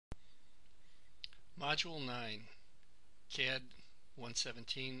Module 9, CAD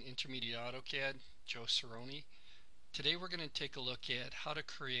 117, Intermediate AutoCAD, Joe Cerrone. Today we're going to take a look at how to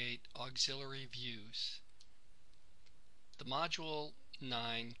create auxiliary views. The Module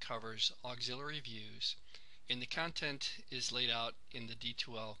 9 covers auxiliary views, and the content is laid out in the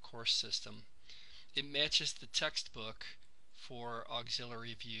D2L course system. It matches the textbook for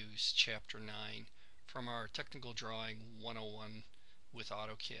auxiliary views, Chapter 9, from our Technical Drawing 101 with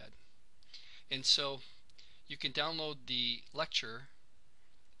AutoCAD. And so you can download the lecture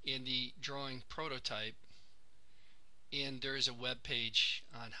and the drawing prototype, and there is a web page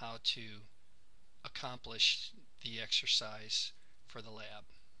on how to accomplish the exercise for the lab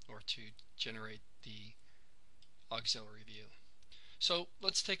or to generate the auxiliary view. So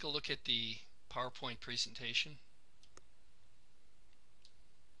let's take a look at the PowerPoint presentation.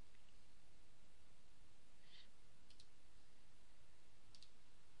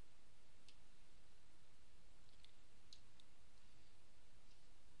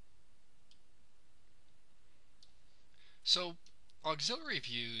 So auxiliary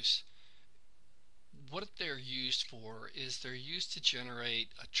views, what they're used for is they're used to generate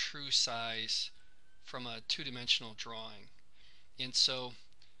a true size from a two-dimensional drawing. And so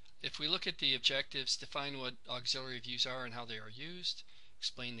if we look at the objectives, define what auxiliary views are and how they are used,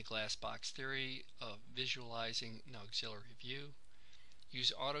 explain the glass box theory of visualizing an auxiliary view,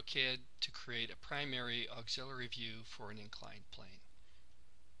 use AutoCAD to create a primary auxiliary view for an inclined plane.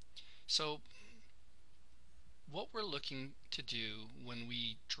 So what we're looking to do when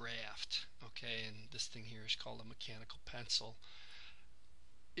we draft, okay, and this thing here is called a mechanical pencil,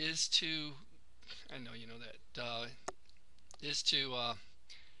 is to, I know you know that, is to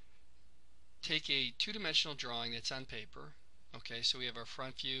take a two-dimensional drawing that's on paper. Okay, so we have our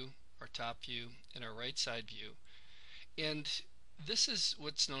front view, our top view, and our right side view, and this is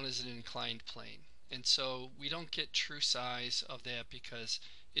what's known as an inclined plane, and so we don't get true size of that because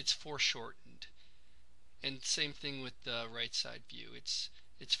it's foreshortened. And same thing with the right side view.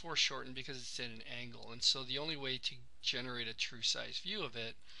 It's foreshortened because it's at an angle, and so the only way to generate a true size view of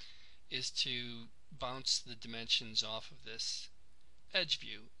it is to bounce the dimensions off of this edge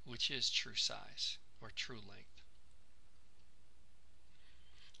view, which is true size or true length.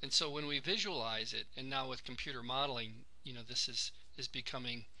 And so when we visualize it, and now with computer modeling, you know, this is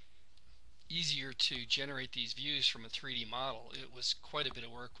becoming easier to generate these views from a 3D model. It was quite a bit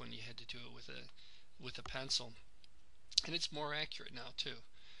of work when you had to do it with a pencil, and it's more accurate now too.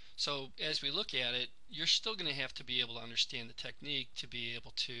 So as we look at it, you're still going to have to be able to understand the technique to be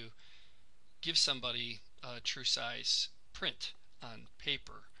able to give somebody a true size print on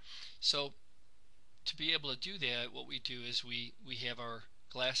paper. So to be able to do that, what we do is we have our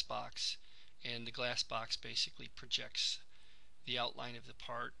glass box, and the glass box basically projects the outline of the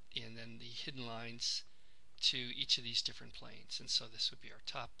part and then the hidden lines to each of these different planes. And so this would be our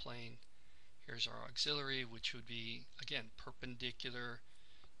top plane. Here's our auxiliary, which would be, again, perpendicular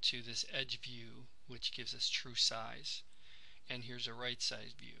to this edge view, which gives us true size. And here's a right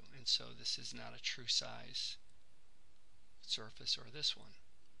side view, and so this is not a true size surface, or this one.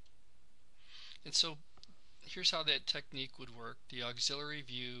 And so here's how that technique would work. The auxiliary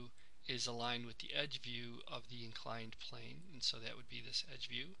view is aligned with the edge view of the inclined plane, and so that would be this edge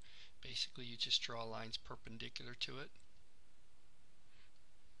view. Basically, you just draw lines perpendicular to it.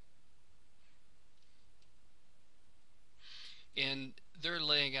 And they're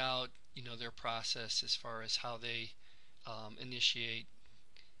laying out, you know, their process as far as how they initiate,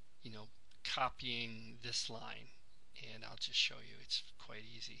 you know, copying this line. And I'll just show you. It's quite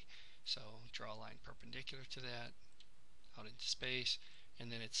easy. So draw a line perpendicular to that out into space,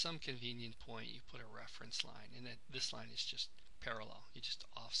 and then at some convenient point you put a reference line, and this line is just parallel. You just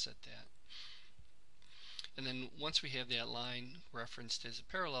offset that. And then once we have that line referenced as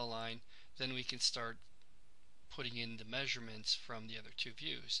a parallel line, then we can start putting in the measurements from the other two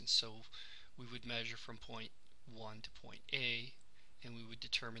views. And so we would measure from point 1 to point A, and we would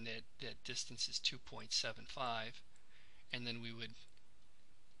determine that that distance is 2.75, and then we would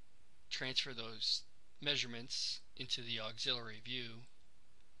transfer those measurements into the auxiliary view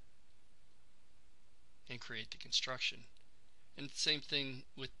and create the construction. And same thing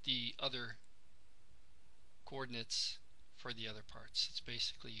with the other coordinates for the other parts. It's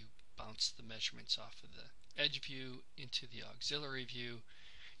basically you bounce the measurements off of the edge view into the auxiliary view,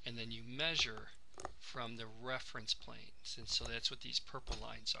 and then you measure from the reference planes. And so that's what these purple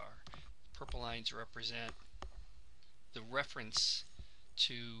lines are. Purple lines represent the reference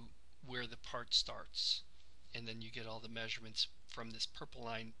to where the part starts, and then you get all the measurements from this purple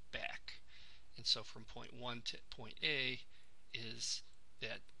line back. And so from point 1 to point A is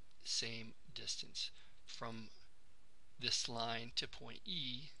that same distance from this line to point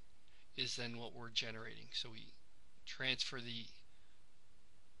E is then what we're generating. So we transfer the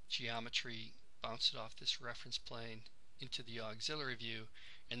geometry, bounce it off this reference plane into the auxiliary view,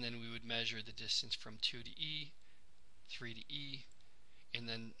 and then we would measure the distance from 2 to E, 3 to E, and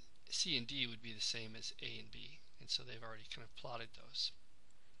then C and D would be the same as A and B, and so they've already kind of plotted those.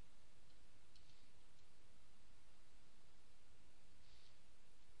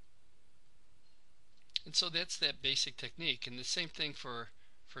 And so that's that basic technique. And the same thing for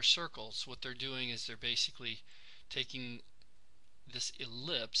circles. What they're doing is they're basically taking this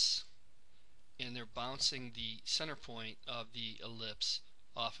ellipse and they're bouncing the center point of the ellipse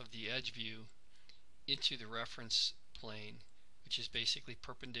off of the edge view into the reference plane, which is basically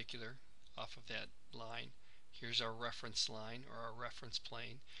perpendicular off of that line. Here's our reference line, or our reference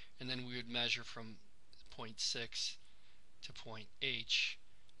plane, and then we would measure from point 6 to point H,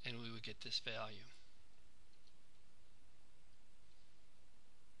 and we would get this value.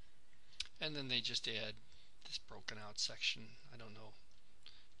 And then they just add this broken out section. I don't know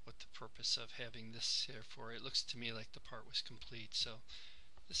what the purpose of having this here for. It looks to me like the part was complete, so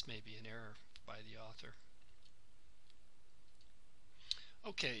this may be an error by the author.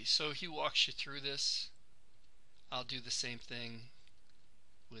 Okay, so he walks you through this. I'll do the same thing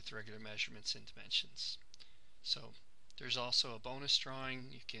with regular measurements and dimensions. So there's also a bonus drawing.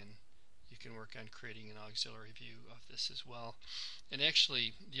 You can work on creating an auxiliary view of this as well. And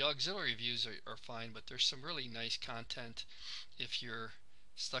actually the auxiliary views are fine, but there's some really nice content if you're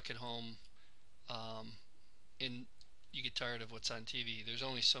stuck at home and you get tired of what's on TV. There's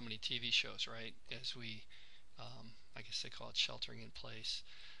only so many TV shows, right? As we I guess they call it sheltering in place.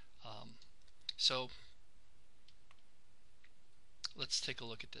 So let's take a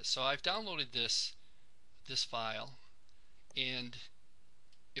look at this. So I've downloaded this file, and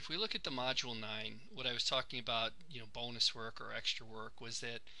if we look at the module 9, what I was talking about, bonus work or extra work, was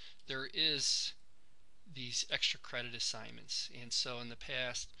that there is these extra credit assignments. And so in the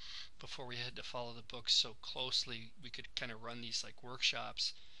past, before we had to follow the books so closely, we could kind of run these like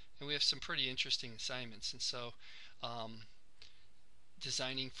workshops, and we have some pretty interesting assignments. And so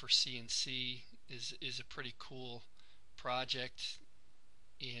designing for CNC is a pretty cool project,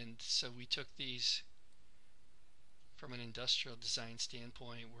 and so we took these from an industrial design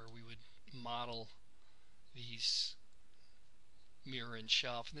standpoint, where we would model these mirror and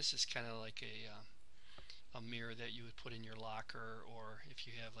shelf. And this is kind of like a mirror that you would put in your locker, or if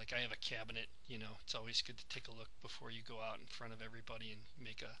you have, like I have a cabinet, it's always good to take a look before you go out in front of everybody and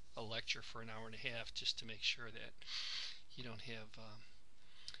make a lecture for an hour and a half, just to make sure that you don't have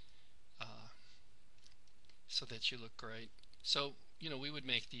so that you look great. So we would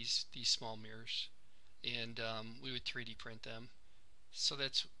make these small mirrors, and we would 3D print them. So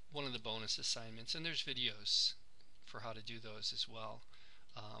that's one of the bonus assignments, and there's videos for how to do those as well.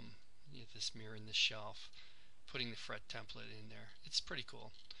 This mirror and this shelf, putting the fret template in there. It's pretty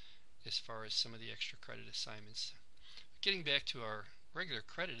cool as far as some of the extra credit assignments. Getting back to our regular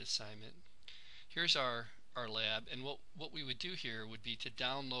credit assignment, here's our lab, and what we would do here would be to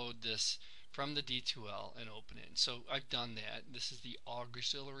download this from the D2L and open it. And so I've done that. This is the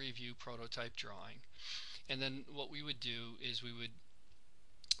auxiliary view prototype drawing. And then what we would do is we would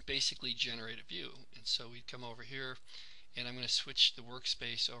basically generate a view. And so we'd come over here, and I'm going to switch the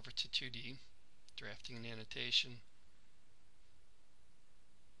workspace over to 2D, drafting and annotation.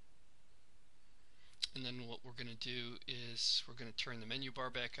 And then what we're going to do is we're going to turn the menu bar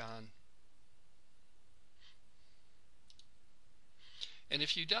back on. And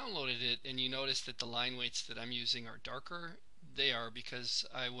if you downloaded it and you notice that the line weights that I'm using are darker, they are because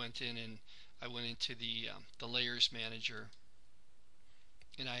I went in and I went into the layers manager,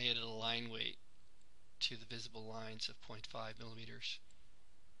 and I added a line weight to the visible lines of 0.5 millimeters.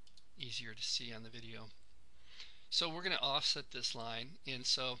 Easier to see on the video. So we're going to offset this line, and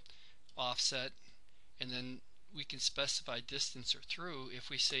so offset, and then we can specify distance or through. If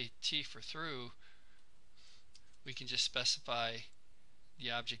we say T for through, we can just specify the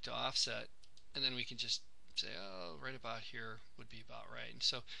object to offset, and then we can just say, oh, right about here would be about right. And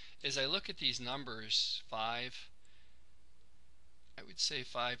so as I look at these numbers, 5, I would say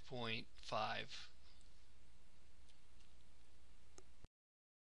 5.5